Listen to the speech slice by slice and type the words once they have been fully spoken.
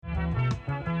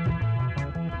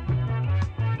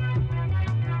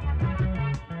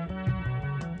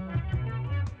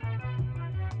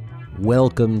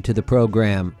Welcome to the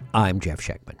program. I'm Jeff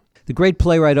Schechtman. The great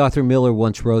playwright Arthur Miller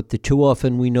once wrote that too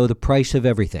often we know the price of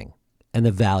everything and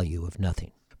the value of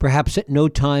nothing. Perhaps at no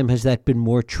time has that been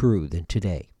more true than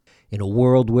today. In a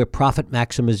world where profit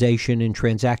maximization and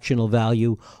transactional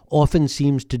value often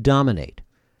seems to dominate,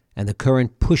 and the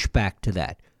current pushback to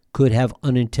that could have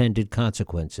unintended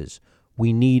consequences,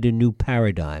 we need a new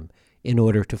paradigm in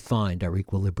order to find our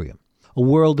equilibrium. A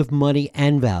world of money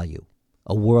and value,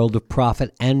 a world of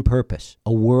profit and purpose,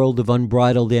 a world of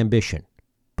unbridled ambition,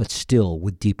 but still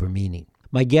with deeper meaning.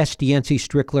 My guest, Yancey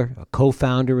Strickler, a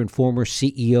co-founder and former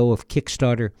CEO of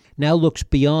Kickstarter, now looks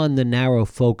beyond the narrow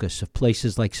focus of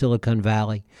places like Silicon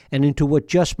Valley and into what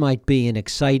just might be an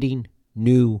exciting,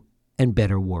 new, and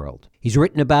better world. He's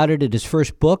written about it in his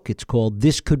first book. It's called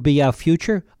This Could Be Our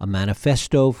Future, a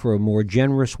manifesto for a more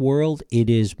generous world.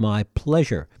 It is my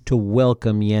pleasure to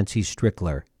welcome Yancey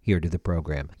Strickler here to the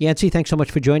program. Yancey, thanks so much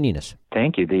for joining us.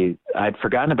 Thank you. I'd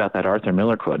forgotten about that Arthur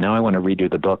Miller quote. Now I want to redo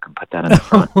the book and put that in the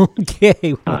front.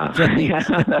 Okay.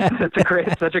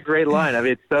 That's such a great line. I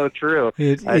mean, it's so true.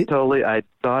 I'd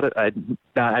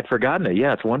forgotten it.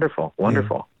 Yeah, it's wonderful.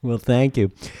 Wonderful. Yeah. Well, thank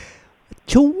you.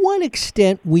 To what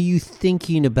extent were you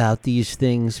thinking about these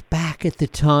things back at the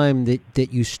time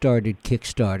that you started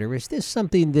Kickstarter? Is this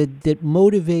something that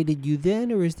motivated you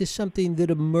then, or is this something that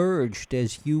emerged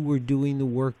as you were doing the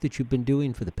work that you've been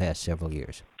doing for the past several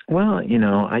years? Well,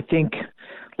 I think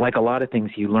like a lot of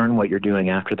things, you learn what you're doing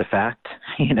after the fact.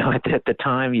 At the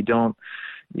time you don't,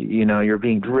 you're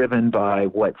being driven by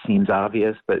what seems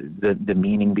obvious, but the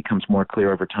meaning becomes more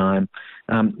clear over time.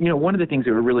 One of the things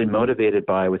that we're really motivated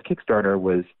by with Kickstarter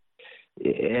was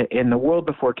in the world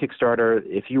before Kickstarter,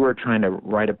 if you were trying to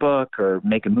write a book or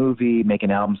make a movie, make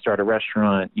an album, start a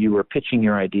restaurant, you were pitching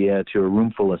your idea to a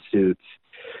room full of suits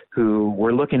who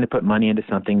were looking to put money into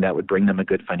something that would bring them a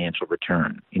good financial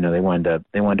return. They wanted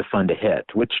to fund a hit,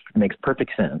 which makes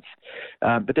perfect sense.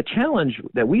 But the challenge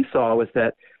that we saw was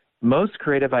that most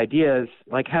creative ideas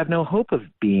have no hope of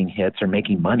being hits or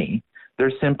making money.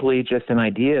 They're simply just an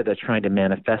idea that's trying to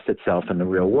manifest itself in the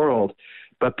real world.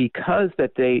 But because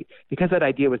that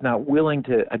idea was not willing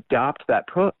to adopt that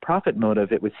profit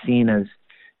motive, it was seen as,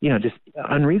 just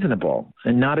unreasonable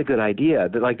and not a good idea.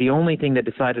 The only thing that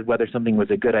decided whether something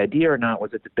was a good idea or not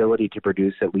was its ability to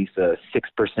produce at least a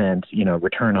 6%,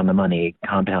 return on the money,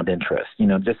 compound interest.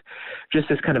 Just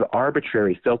this kind of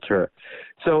arbitrary filter.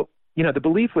 So, the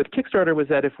belief with Kickstarter was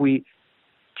that if we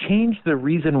change the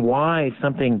reason why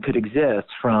something could exist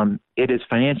from it is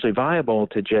financially viable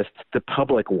to just the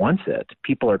public wants it,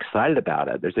 people are excited about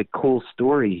it, there's a cool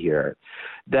story here,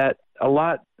 that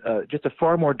just a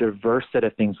far more diverse set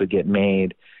of things would get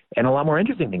made and a lot more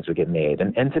interesting things would get made.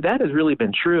 And so that has really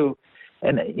been true.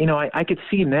 And, I could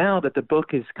see now that the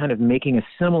book is kind of making a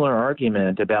similar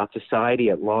argument about society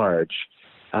at large.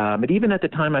 But even at the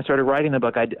time I started writing the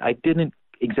book, I didn't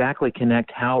exactly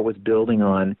connect how it was building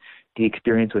on the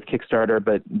experience with Kickstarter,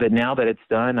 but now that it's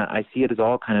done, I see it as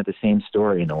all kind of the same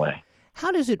story in a way.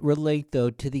 How does it relate, though,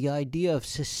 to the idea of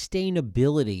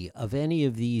sustainability of any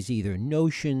of these either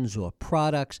notions or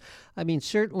products? I mean,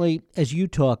 certainly, as you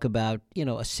talk about, a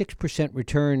 6%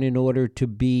 return in order to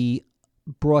be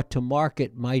brought to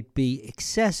market might be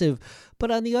excessive,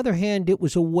 but on the other hand, it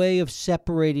was a way of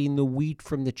separating the wheat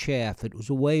from the chaff. It was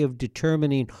a way of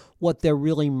determining what there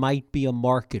really might be a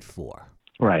market for.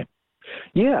 Right.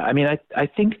 Yeah. I mean, I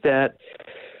think the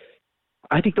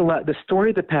story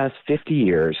of the past 50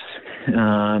 years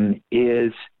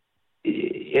is,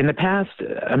 in the past,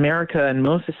 America and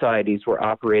most societies were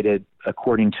operated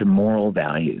according to moral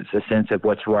values, a sense of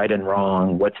what's right and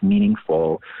wrong, what's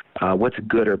meaningful, what's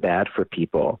good or bad for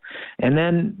people. And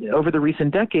then over the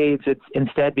recent decades, it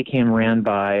instead became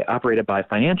operated by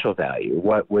financial value,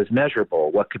 what was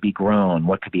measurable, what could be grown,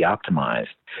 what could be optimized.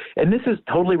 And this is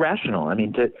totally rational. I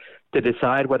mean, to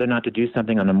decide whether or not to do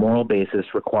something on a moral basis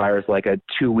requires like a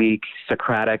 2-week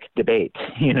Socratic debate.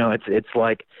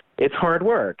 It's hard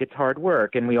work. It's hard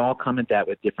work. And we all come at that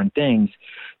with different things.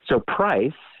 So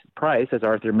price, as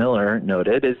Arthur Miller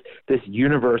noted, is this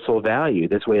universal value,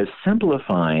 this way of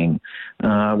simplifying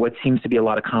what seems to be a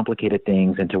lot of complicated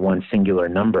things into one singular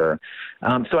number.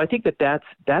 So I think that's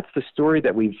the story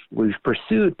that we've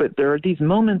pursued. But there are these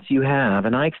moments you have,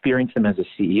 and I experience them as a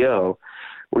CEO,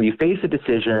 where you face a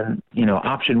decision,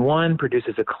 option one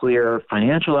produces a clear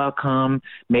financial outcome.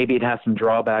 Maybe it has some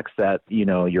drawbacks that,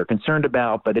 you're concerned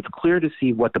about, but it's clear to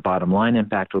see what the bottom line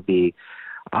impact will be.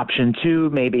 Option two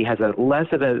maybe has a less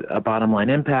of a bottom line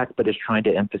impact, but is trying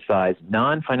to emphasize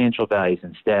non-financial values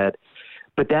instead.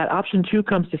 But that option 2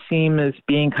 comes to seem as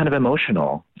being kind of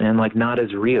emotional and like not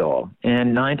as real.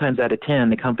 And 9 times out of 10,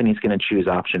 the company's going to choose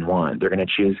option 1. They're going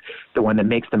to choose the one that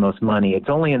makes the most money. It's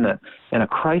only in a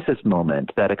crisis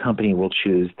moment that a company will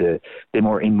choose the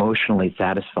more emotionally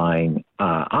satisfying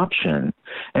option.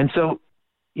 And so,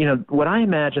 what I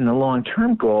imagine the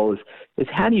long-term goal is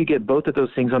how do you get both of those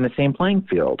things on the same playing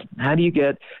field? How do you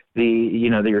get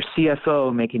your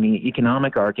CFO making the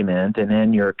economic argument and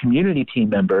then your community team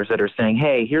members that are saying,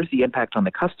 hey, here's the impact on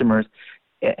the customers?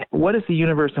 What is the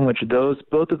universe in which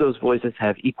both of those voices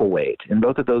have equal weight and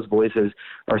both of those voices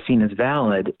are seen as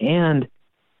valid, and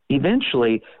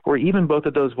eventually where even both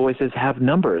of those voices have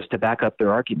numbers to back up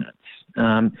their arguments?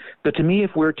 So to me,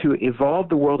 if we're to evolve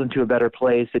the world into a better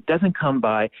place, it doesn't come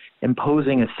by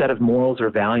imposing a set of morals or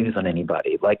values on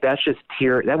anybody. Like that's just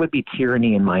that would be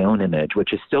tyranny in my own image,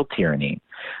 which is still tyranny.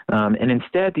 And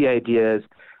instead, the idea is,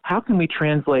 how can we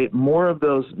translate more of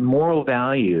those moral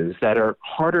values that are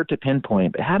harder to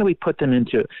pinpoint, but how do we put them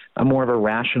into a more of a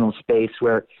rational space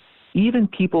where even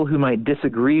people who might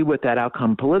disagree with that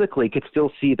outcome politically could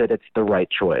still see that it's the right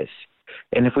choice?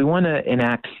 And if we want to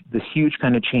enact this huge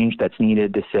kind of change that's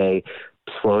needed to, say,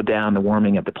 slow down the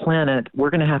warming of the planet, we're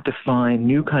going to have to find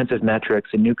new kinds of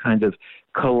metrics and new kinds of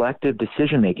collective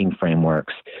decision-making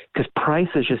frameworks, because price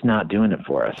is just not doing it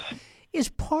for us. Is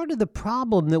part of the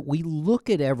problem that we look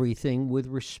at everything with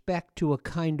respect to a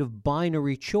kind of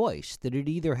binary choice, that it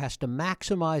either has to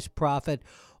maximize profit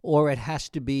or it has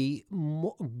to be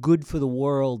good for the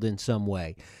world in some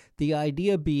way? The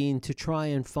idea being to try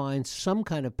and find some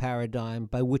kind of paradigm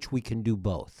by which we can do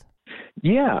both.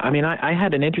 Yeah, I mean, I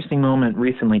had an interesting moment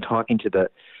recently talking to the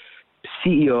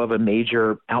CEO of a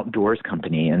major outdoors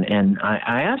company, and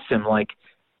I asked him, like,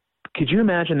 could you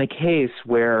imagine the case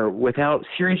where without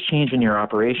serious change in your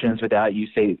operations, without you,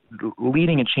 say,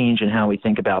 leading a change in how we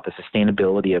think about the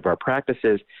sustainability of our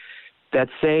practices, that,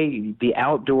 say, the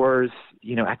outdoors,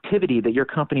 activity that your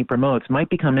company promotes might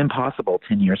become impossible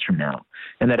 10 years from now,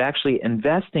 and that actually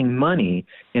investing money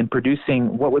in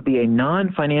producing what would be a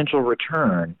non-financial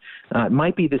return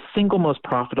might be the single most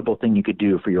profitable thing you could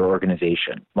do for your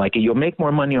organization. Like, you'll make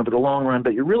more money over the long run,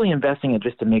 but you're really investing it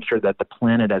just to make sure that the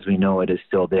planet as we know it is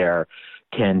still there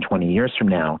 10, 20 years from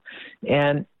now.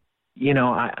 And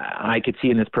I could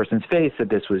see in this person's face that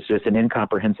this was just an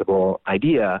incomprehensible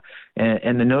idea,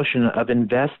 and the notion of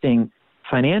investing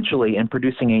financially and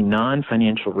producing a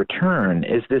non-financial return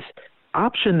is this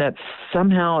option that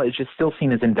somehow is just still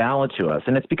seen as invalid to us.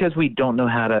 And it's because we don't know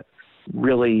how to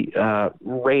really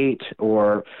rate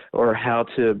or how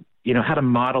to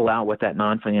model out what that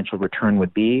non-financial return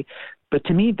would be. But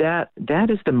to me, that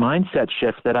is the mindset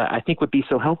shift that I think would be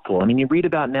so helpful. I mean, you read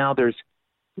about now there's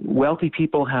wealthy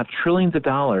people have trillions of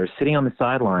dollars sitting on the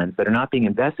sidelines that are not being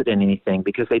invested in anything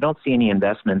because they don't see any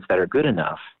investments that are good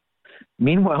enough.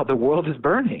 Meanwhile, the world is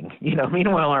burning.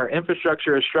 Meanwhile, our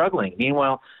infrastructure is struggling.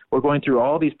 Meanwhile, we're going through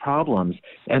all these problems,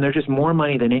 and there's just more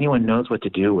money than anyone knows what to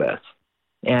do with.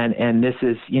 And this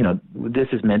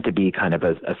is meant to be kind of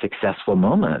a successful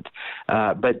moment.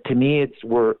 But to me,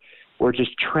 we're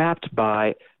just trapped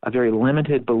by a very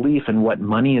limited belief in what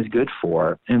money is good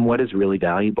for and what is really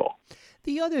valuable.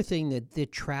 The other thing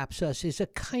that traps us is a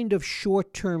kind of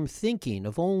short-term thinking,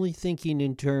 of only thinking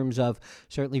in terms of,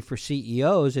 certainly for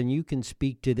CEOs, and you can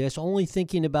speak to this, only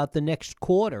thinking about the next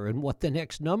quarter and what the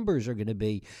next numbers are going to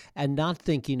be, and not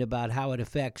thinking about how it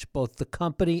affects both the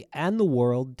company and the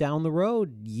world down the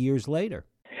road years later.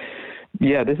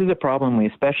 Yeah, this is a problem we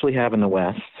especially have in the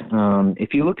West.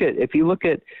 If you look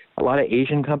at a lot of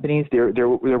Asian companies, there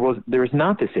is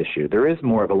not this issue. There is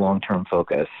more of a long-term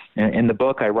focus. In the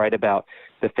book, I write about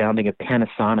the founding of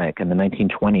Panasonic in the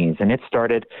 1920s, and it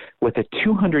started with a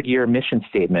 200-year mission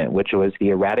statement, which was the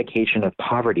eradication of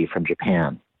poverty from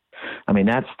Japan. I mean,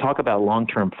 talk about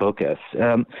long-term focus.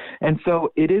 And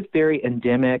so it is very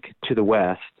endemic to the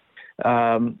West.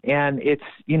 And it's,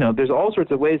 there's all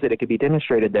sorts of ways that it could be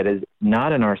demonstrated that is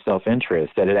not in our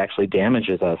self-interest, that it actually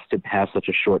damages us to have such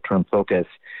a short-term focus.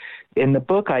 In the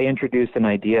book, I introduced an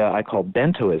idea I call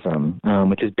bentoism,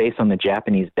 which is based on the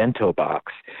Japanese bento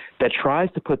box, that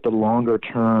tries to put the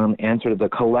longer-term and sort of the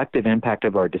collective impact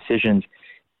of our decisions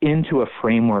into a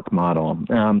framework model.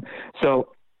 So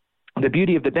the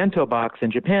beauty of the bento box in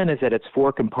Japan is that its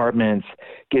 4 compartments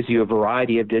gives you a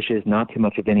variety of dishes, not too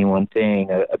much of any one thing.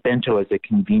 A bento is a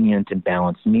convenient and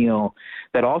balanced meal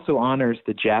that also honors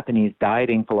the Japanese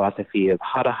dieting philosophy of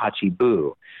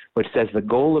hara-hachi-bu, which says the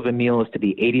goal of a meal is to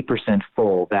be 80%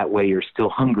 full. That way you're still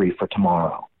hungry for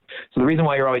tomorrow. So the reason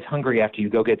why you're always hungry after you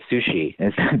go get sushi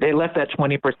is they left that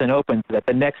 20% open so that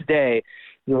the next day,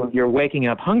 you're waking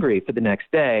up hungry for the next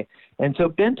day. And so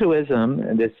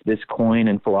bentoism, this coin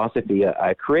and philosophy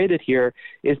I created here,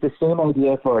 is the same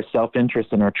idea for our self-interest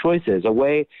and our choices, a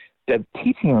way of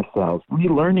teaching ourselves,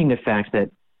 relearning the fact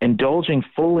that indulging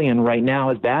fully in right now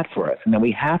is bad for us, and that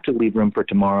we have to leave room for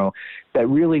tomorrow, that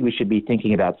really we should be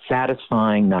thinking about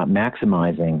satisfying, not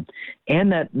maximizing,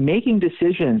 and that making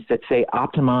decisions that say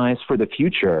optimize for the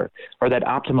future or that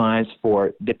optimize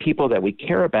for the people that we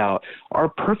care about are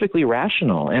perfectly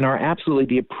rational and are absolutely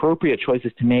the appropriate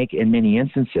choices to make in many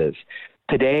instances.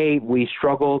 Today, we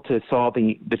struggle to solve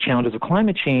the challenges of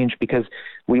climate change because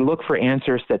we look for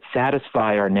answers that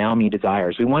satisfy our now-me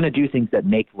desires. We want to do things that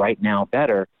make right now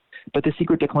better, but the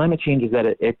secret to climate change is that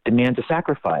it demands a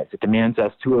sacrifice. It demands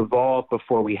us to evolve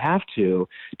before we have to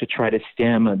try to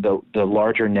stem the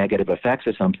larger negative effects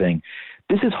of something.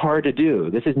 This is hard to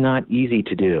do. This is not easy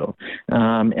to do.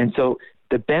 And so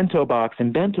the bento box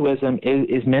and bentoism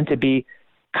is meant to be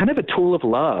kind of a tool of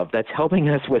love that's helping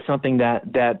us with something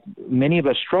that many of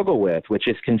us struggle with, which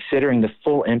is considering the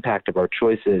full impact of our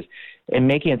choices and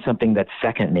making it something that's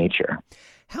second nature.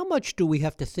 How much do we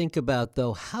have to think about,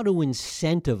 though, how to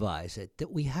incentivize it,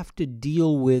 that we have to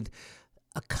deal with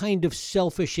a kind of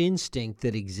selfish instinct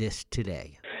that exists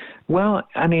today? Well,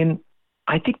 I mean,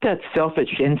 I think that selfish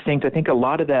instinct, I think a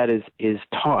lot of that is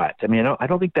taught. I mean, I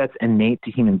don't think that's innate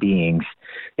to human beings.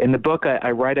 In the book,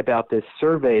 I write about this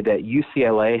survey that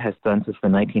UCLA has done since the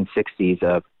 1960s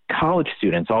of college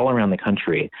students all around the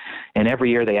country. And every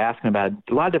year they ask them about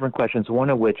a lot of different questions, one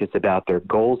of which is about their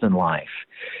goals in life.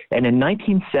 And in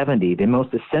 1970, the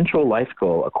most essential life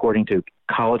goal, according to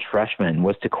college freshmen,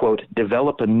 was to, quote,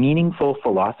 develop a meaningful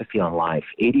philosophy on life.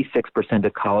 86%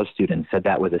 of college students said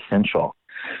that was essential.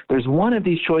 There's one of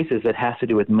these choices that has to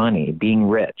do with money, being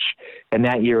rich. And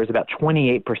that year was about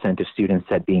 28% of students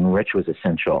said being rich was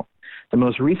essential. The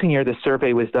most recent year the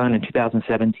survey was done in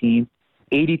 2017,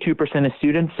 82% of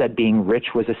students said being rich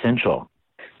was essential.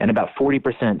 And about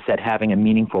 40% said having a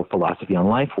meaningful philosophy on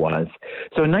life was.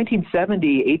 So in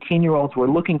 1970, 18-year-olds were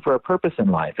looking for a purpose in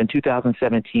life. In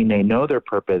 2017, they know their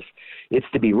purpose. It's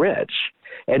to be rich.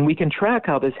 And we can track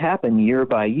how this happened year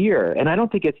by year. And I don't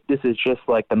think this is just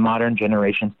like the modern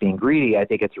generations being greedy. I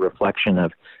think it's a reflection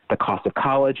of the cost of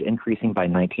college increasing by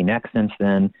 19x since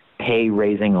then, pay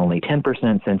raising only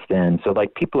 10% since then. So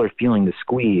like people are feeling the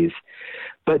squeeze.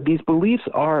 But these beliefs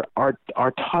are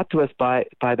taught to us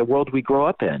by the world we grow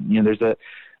up in. You know, there's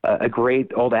a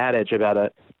great old adage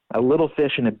about a little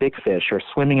fish and a big fish are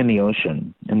swimming in the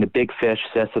ocean. And the big fish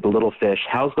says to the little fish,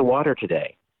 "How's the water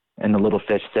today?" And the little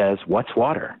fish says, "What's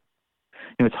water?"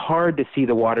 You know, it's hard to see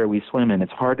the water we swim in.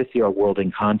 It's hard to see our world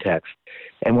in context.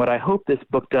 And what I hope this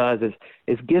book does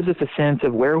is gives us a sense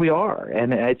of where we are.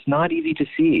 And it's not easy to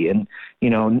see. And, you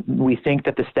know, we think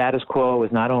that the status quo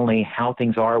is not only how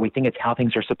things are, we think it's how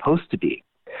things are supposed to be.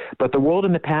 But the world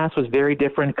in the past was very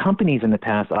different. Companies in the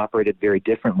past operated very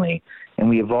differently. And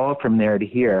we evolved from there to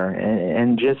here.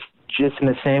 And just in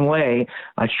the same way,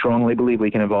 I strongly believe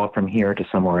we can evolve from here to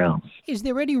somewhere else. Is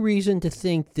there any reason to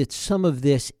think that some of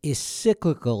this is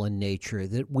cyclical in nature,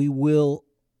 that we will,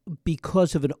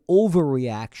 because of an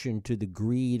overreaction to the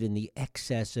greed and the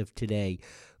excess of today,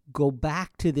 go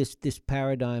back to this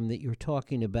paradigm that you're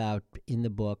talking about in the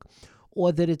book,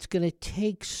 or that it's going to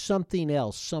take something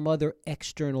else, some other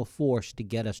external force to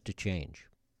get us to change?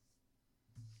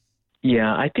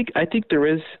 Yeah, I think there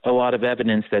is a lot of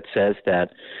evidence that says that,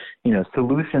 you know,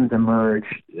 solutions emerge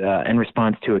in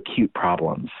response to acute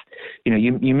problems. You know,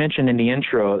 you mentioned in the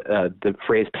intro the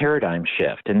phrase paradigm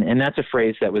shift, and that's a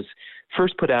phrase that was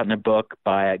first put out in a book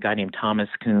by a guy named Thomas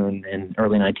Kuhn in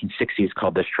early 1960s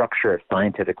called The Structure of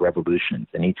Scientific Revolutions.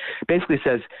 And he basically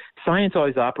says science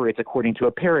always operates according to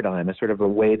a paradigm, a sort of a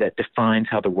way that defines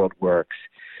how the world works.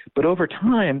 But over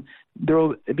time, there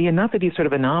will be enough of these sort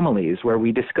of anomalies where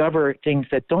we discover things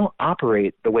that don't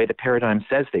operate the way the paradigm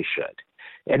says they should.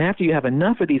 And after you have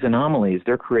enough of these anomalies,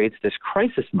 there creates this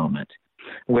crisis moment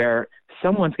where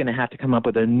someone's going to have to come up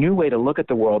with a new way to look at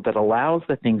the world that allows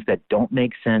the things that don't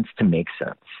make sense to make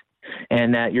sense.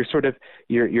 And that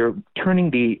you're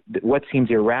turning what seems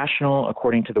irrational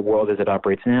according to the world as it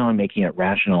operates now and making it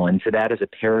rational. And so that is a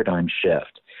paradigm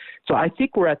shift. So I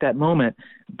think we're at that moment,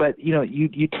 but you know,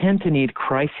 you tend to need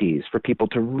crises for people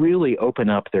to really open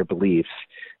up their beliefs.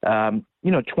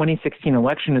 2016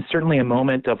 election is certainly a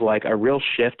moment of like a real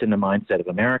shift in the mindset of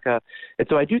America. And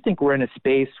so I do think we're in a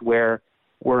space where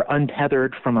we're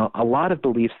untethered from a lot of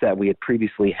beliefs that we had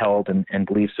previously held and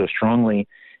believed so strongly.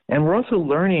 And we're also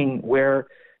learning where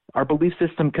our belief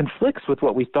system conflicts with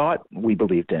what we thought we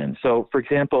believed in. So, for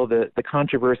example, the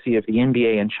controversy of the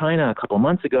NBA in China a couple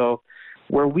months ago,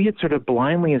 where we had sort of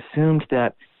blindly assumed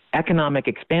that economic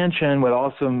expansion would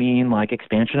also mean like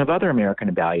expansion of other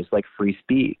American values like free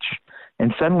speech.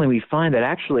 And suddenly we find that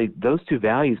actually those two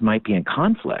values might be in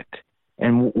conflict.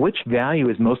 And which value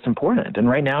is most important? And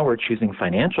right now we're choosing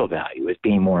financial value as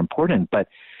being more important. But,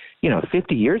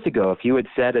 50 years ago, if you had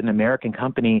said an American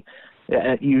company,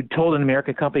 you told an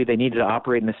American company they needed to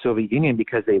operate in the Soviet Union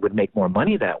because they would make more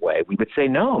money that way, we would say,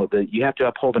 no, that you have to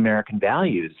uphold American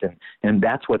values, and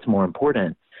that's what's more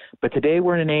important. But today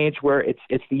we're in an age where it's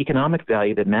the economic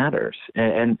value that matters.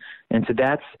 And so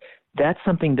that's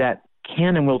something that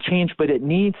can and will change, but it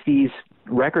needs these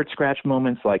record scratch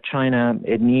moments like China.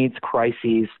 It needs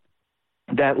crises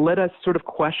that let us sort of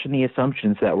question the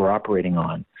assumptions that we're operating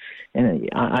on. And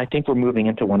I think we're moving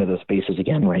into one of those spaces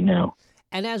again right now.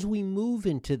 And as we move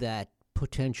into that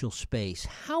potential space,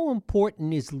 how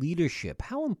important is leadership?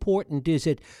 How important is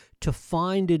it to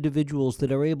find individuals that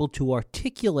are able to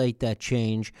articulate that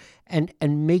change and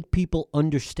make people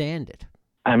understand it?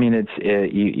 I mean,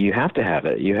 you have to have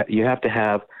it. You have to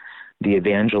have the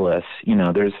evangelists.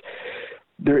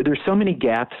 There's so many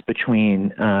gaps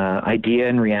between idea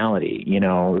and reality.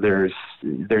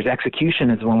 There's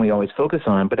execution is the one we always focus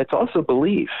on, but it's also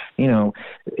belief.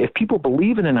 If people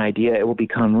believe in an idea, it will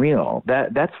become real.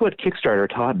 That's what Kickstarter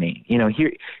taught me.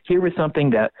 Here was something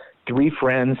that three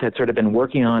friends had sort of been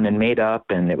working on and made up,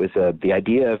 and it was the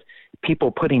idea of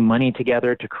people putting money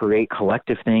together to create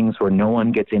collective things where no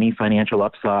one gets any financial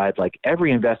upside. Like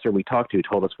every investor we talked to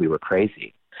told us we were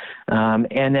crazy.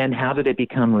 And then how did it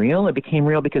become real? It became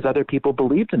real because other people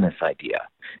believed in this idea,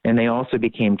 and they also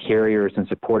became carriers and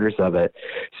supporters of it.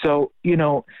 So,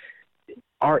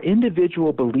 our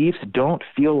individual beliefs don't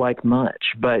feel like much,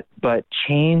 but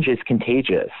change is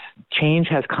contagious. Change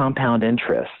has compound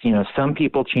interest. Some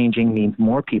people changing means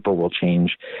more people will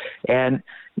change. And,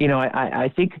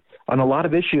 I think on a lot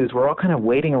of issues, we're all kind of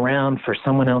waiting around for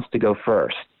someone else to go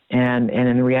first. And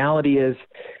the reality is,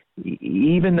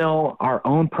 even though our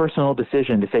own personal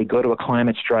decision to say go to a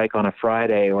climate strike on a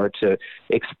Friday or to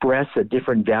express a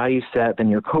different value set than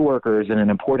your coworkers in an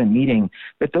important meeting,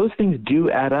 that those things do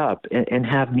add up and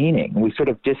have meaning. We sort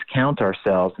of discount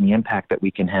ourselves and the impact that we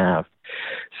can have.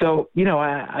 So,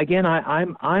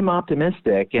 I'm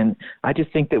optimistic, and I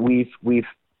just think that we've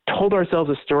told ourselves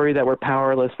a story that we're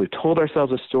powerless. We've told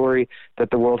ourselves a story that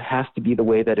the world has to be the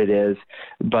way that it is.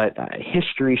 But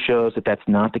history shows that that's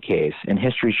not the case. And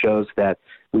history shows that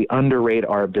we underrate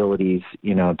our abilities,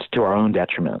 to our own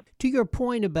detriment. To your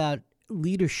point about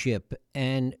leadership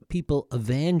and people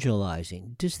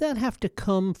evangelizing, does that have to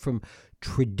come from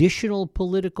traditional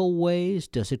political ways?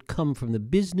 Does it come from the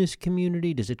business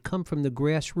community? Does it come from the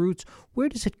grassroots? Where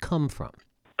does it come from?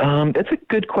 That's a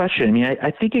good question. I mean, I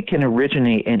think it can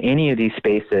originate in any of these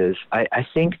spaces. I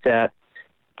think that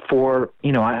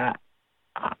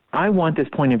I want this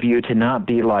point of view to not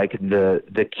be like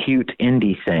the cute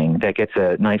indie thing that gets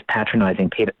a nice patronizing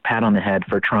pat on the head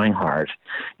for trying hard.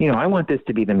 I want this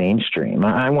to be the mainstream.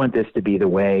 I want this to be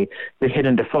the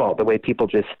hidden default, the way people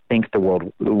just think the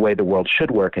way the world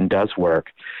should work and does work.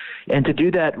 And to do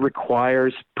that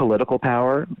requires political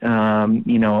power.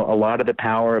 A lot of the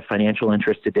power of financial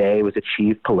interest today was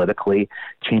achieved politically,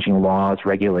 changing laws,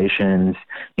 regulations.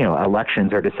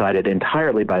 Elections are decided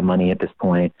entirely by money at this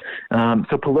point.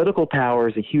 So political power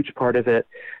is a huge part of it.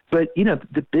 But,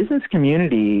 the business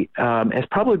community has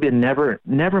probably been never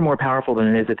more powerful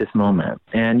than it is at this moment.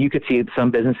 And you could see some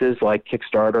businesses like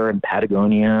Kickstarter and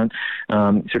Patagonia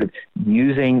sort of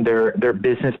using their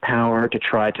business power to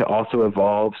try to also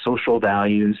evolve social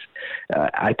values.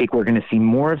 I think we're going to see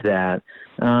more of that.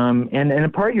 And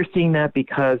in part, you're seeing that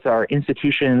because our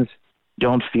institutions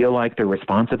don't feel like they're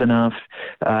responsive enough,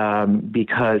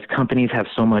 because companies have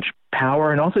so much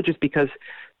power, and also just because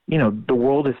the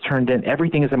world has turned in,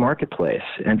 everything is a marketplace.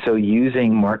 And so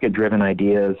using market-driven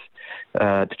ideas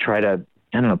to try to,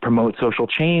 promote social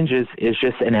change is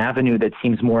just an avenue that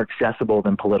seems more accessible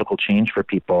than political change for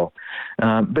people.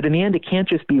 But in the end, it can't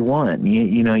just be one.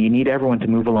 You need everyone to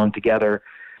move along together.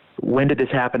 When did this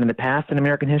happen in the past in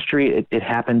American history? It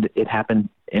happened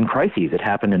in crises. It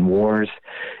happened in wars.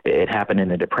 It happened in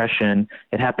the Depression.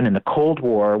 It happened in the Cold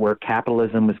War, where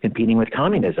capitalism was competing with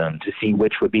communism to see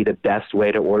which would be the best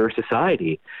way to order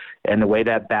society. And the way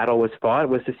that battle was fought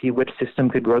was to see which system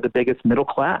could grow the biggest middle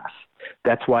class.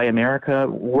 That's why America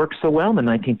worked so well in the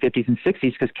 1950s and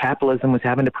 60s, because capitalism was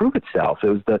having to prove itself. It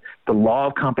was the law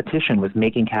of competition was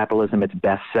making capitalism its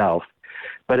best self.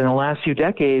 But in the last few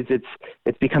decades,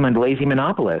 it's become a lazy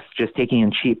monopolist, just taking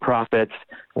in cheap profits,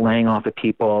 laying off of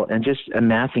people, and just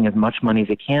amassing as much money as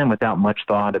it can without much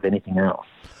thought of anything else.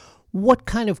 What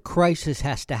kind of crisis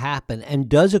has to happen, and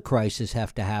does a crisis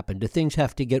have to happen? Do things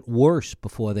have to get worse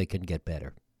before they can get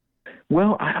better?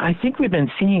 Well, I think we've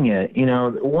been seeing it.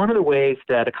 One of the ways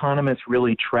that economists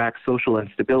really track social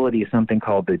instability is something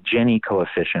called the Gini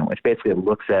coefficient, which basically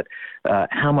looks at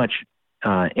how much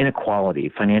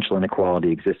financial inequality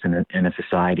exists in a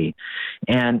society.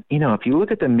 And, if you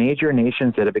look at the major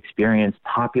nations that have experienced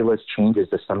populist changes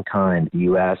of some kind, the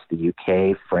U.S., the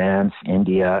UK, France,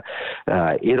 India,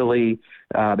 Italy,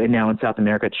 and now in South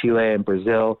America, Chile and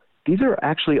Brazil, these are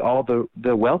actually all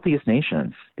the wealthiest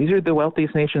nations. These are the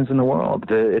wealthiest nations in the world.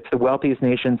 It's the wealthiest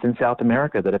nations in South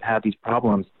America that have had these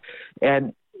problems.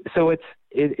 And so it's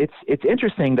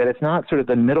interesting that it's not sort of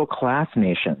the middle class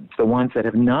nations, the ones that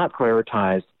have not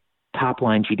prioritized top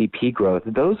line GDP growth.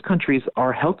 Those countries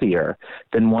are healthier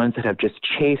than ones that have just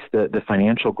chased the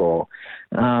financial goal.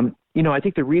 I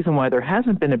think the reason why there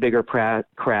hasn't been a bigger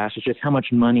crash is just how much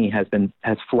money has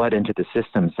flooded into the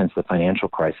system since the financial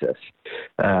crisis.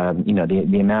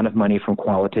 The amount of money from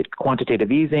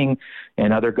quantitative easing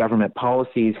and other government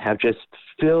policies have just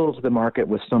filled the market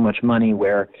with so much money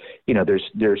where,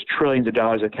 there's trillions of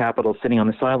dollars of capital sitting on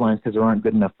the sidelines because there aren't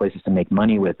good enough places to make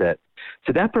money with it.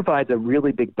 So that provides a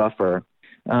really big buffer.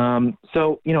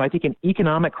 I think an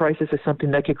economic crisis is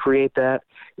something that could create that.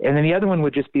 And then the other one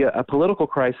would just be a political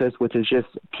crisis, which is just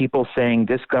people saying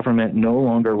this government no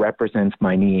longer represents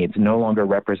my needs, no longer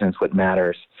represents what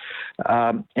matters.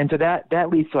 And so that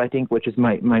leads to, I think, which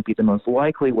might be the most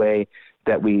likely way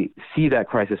that we see that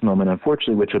crisis moment,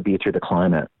 unfortunately, which would be through the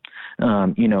climate.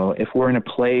 If we're in a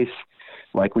place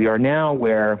like we are now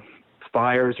where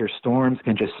fires or storms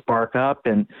can just spark up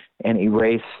and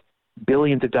erase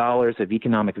billions of dollars of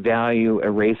economic value,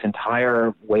 erase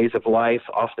entire ways of life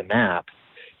off the map,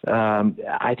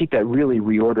 I think that really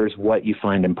reorders what you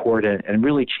find important and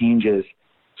really changes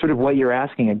sort of what you're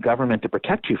asking a government to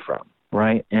protect you from,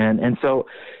 right? And so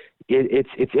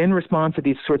it's in response to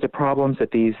these sorts of problems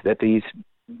that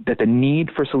the need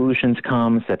for solutions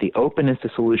comes, that the openness to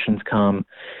solutions come.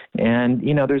 And,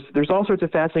 there's all sorts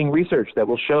of fascinating research that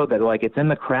will show that, it's in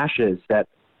the crashes that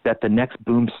the next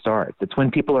boom starts. It's when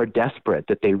people are desperate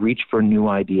that they reach for new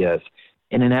ideas.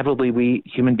 And inevitably, we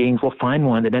human beings will find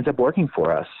one that ends up working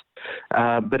for us.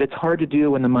 But it's hard to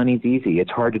do when the money's easy.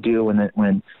 It's hard to do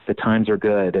when the times are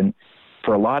good. And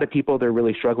for a lot of people, they're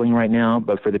really struggling right now.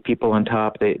 But for the people on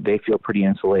top, they feel pretty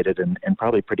insulated and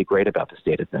probably pretty great about the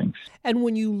state of things. And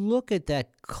when you look at that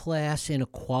class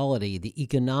inequality, the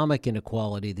economic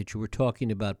inequality that you were talking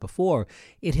about before,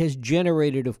 it has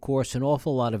generated, of course, an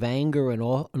awful lot of anger and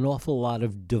an awful lot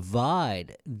of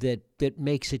divide that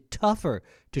makes it tougher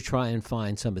to try and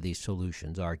find some of these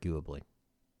solutions, arguably.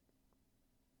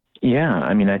 Yeah,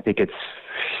 I think it's,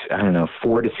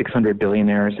 400 to 600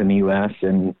 billionaires in the U.S.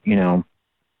 and,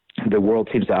 the world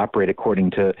seems to operate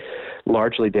according to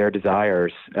largely their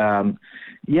desires.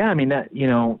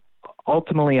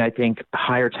 Ultimately, I think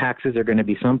higher taxes are going to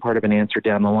be some part of an answer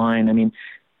down the line.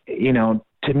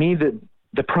 To me,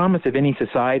 the promise of any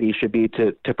society should be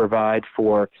to provide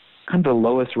for kind of the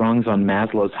lowest rungs on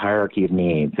Maslow's hierarchy of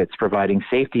needs. It's providing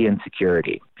safety and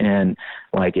security. And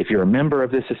if you're a member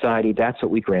of this society, that's what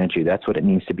we grant you. That's what it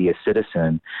means to be a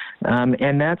citizen.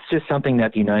 And that's just something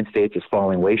that the United States is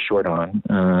falling way short on.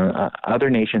 Other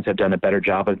nations have done a better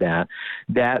job of that.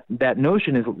 That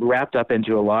notion is wrapped up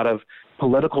into a lot of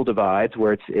political divides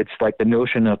where it's like the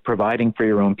notion of providing for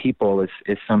your own people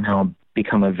is somehow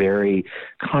become a very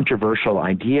controversial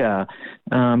idea.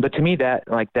 But to me, that's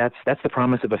the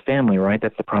promise of a family, right?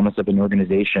 That's the promise of an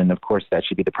organization. Of course, that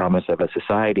should be the promise of a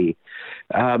society.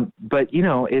 But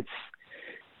it's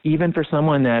even for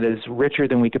someone that is richer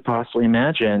than we could possibly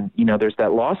imagine, there's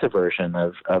that loss aversion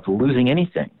of losing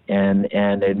anything. And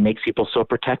it makes people so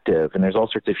protective. And there's all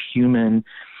sorts of human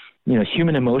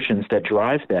emotions that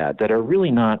drive that are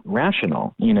really not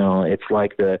rational. It's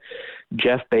like the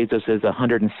Jeff Bezos's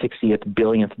 160th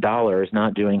billionth dollar is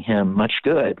not doing him much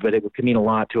good, but it could mean a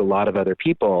lot to a lot of other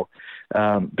people.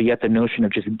 But yet the notion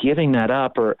of just giving that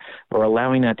up or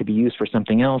allowing that to be used for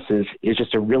something else is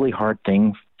just a really hard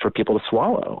thing for people to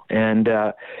swallow. And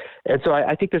so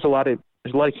I think there's a lot of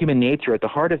human nature at the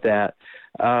heart of that.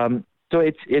 So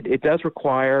it does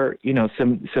require,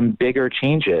 some bigger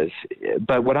changes.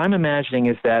 But what I'm imagining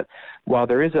is that while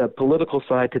there is a political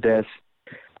side to this,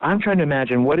 I'm trying to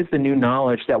imagine what is the new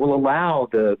knowledge that will allow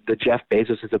the Jeff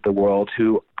Bezoses of the world,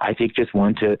 who I think just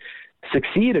want to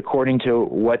succeed according to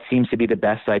what seems to be the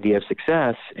best idea of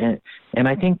success. And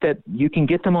I think that you can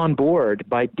get them on board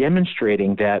by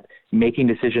demonstrating that making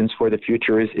decisions for the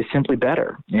future is simply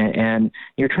better. And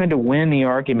you're trying to win the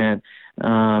argument,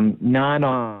 not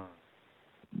on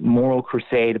moral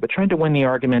crusade, but trying to win the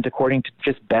argument according to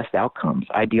just best outcomes,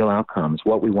 ideal outcomes,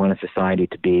 what we want a society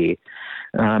to be.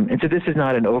 And so this is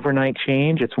not an overnight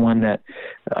change. It's one that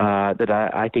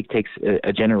I think takes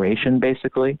a generation,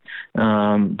 basically.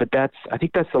 But I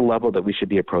think that's the level that we should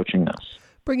be approaching this.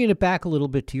 Bringing it back a little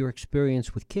bit to your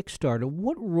experience with Kickstarter,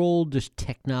 what role does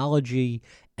technology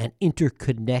and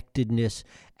interconnectedness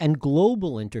and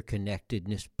global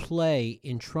interconnectedness play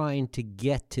in trying to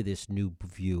get to this new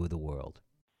view of the world?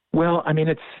 Well, I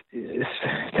mean,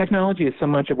 technology is so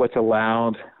much of what's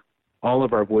allowed all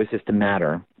of our voices to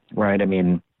matter, right? I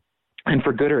mean, and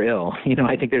for good or ill,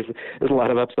 I think there's a lot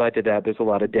of upside to that. There's a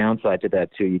lot of downside to that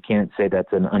too. You can't say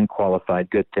that's an unqualified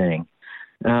good thing.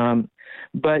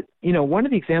 But, one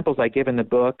of the examples I give in the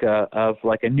book of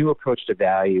like a new approach to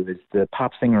value is the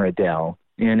pop singer Adele.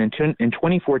 And in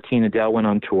 2014, Adele went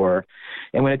on tour.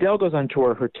 And when Adele goes on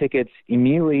tour, her tickets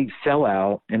immediately sell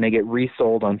out and they get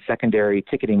resold on secondary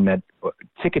ticketing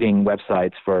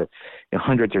websites for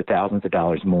hundreds or thousands of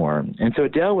dollars more. And so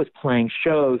Adele was playing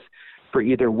shows for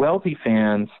either wealthy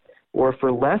fans or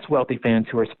for less wealthy fans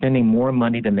who are spending more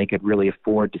money than they could really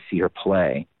afford to see her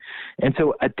play. And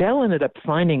so Adele ended up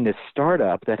finding this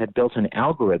startup that had built an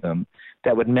algorithm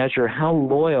that would measure how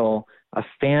loyal a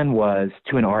fan was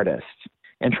to an artist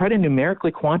and try to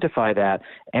numerically quantify that,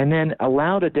 and then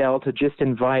allowed Adele to just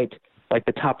invite like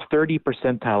the top 30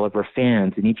 percentile of her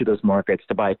fans in each of those markets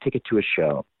to buy a ticket to a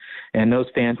show. And those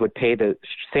fans would pay the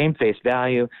same face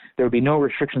value. There would be no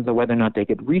restrictions on whether or not they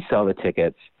could resell the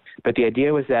tickets. But the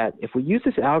idea was that if we use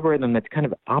this algorithm that's kind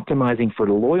of optimizing for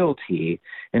loyalty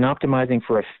and optimizing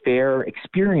for a fair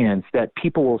experience, that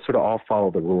people will sort of all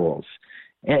follow the rules.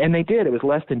 And they did. It was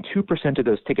less than 2% of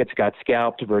those tickets got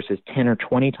scalped versus 10 or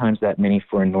 20 times that many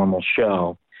for a normal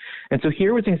show. And so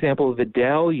here was an example of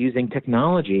Adele using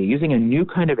technology, using a new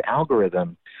kind of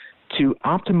algorithm to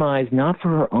optimize not for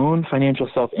her own financial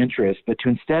self-interest, but to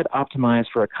instead optimize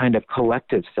for a kind of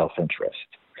collective self-interest.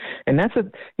 And that's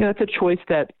a choice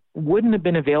that wouldn't have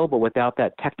been available without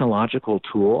that technological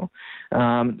tool.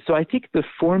 So I think the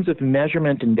forms of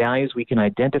measurement and values we can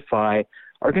identify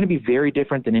are going to be very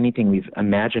different than anything we've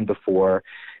imagined before.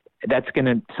 That's going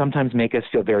to sometimes make us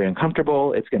feel very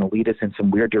uncomfortable. It's going to lead us in some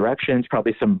weird directions,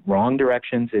 probably some wrong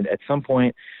directions at some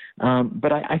point.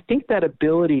 But I think that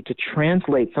ability to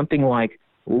translate something like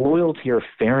loyalty or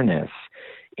fairness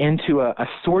into a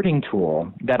sorting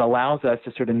tool that allows us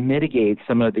to sort of mitigate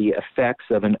some of the effects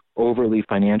of an overly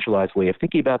financialized way of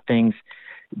thinking about things,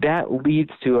 that leads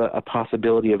to a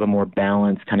possibility of a more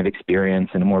balanced kind of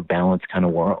experience and a more balanced kind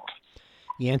of world.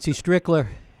 Yancey Strickler,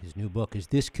 his new book is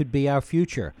This Could Be Our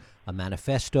Future, a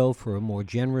manifesto for a more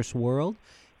generous world.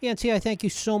 Yancey, I thank you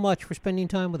so much for spending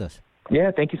time with us. Yeah,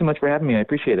 thank you so much for having me. I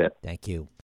appreciate it. Thank you.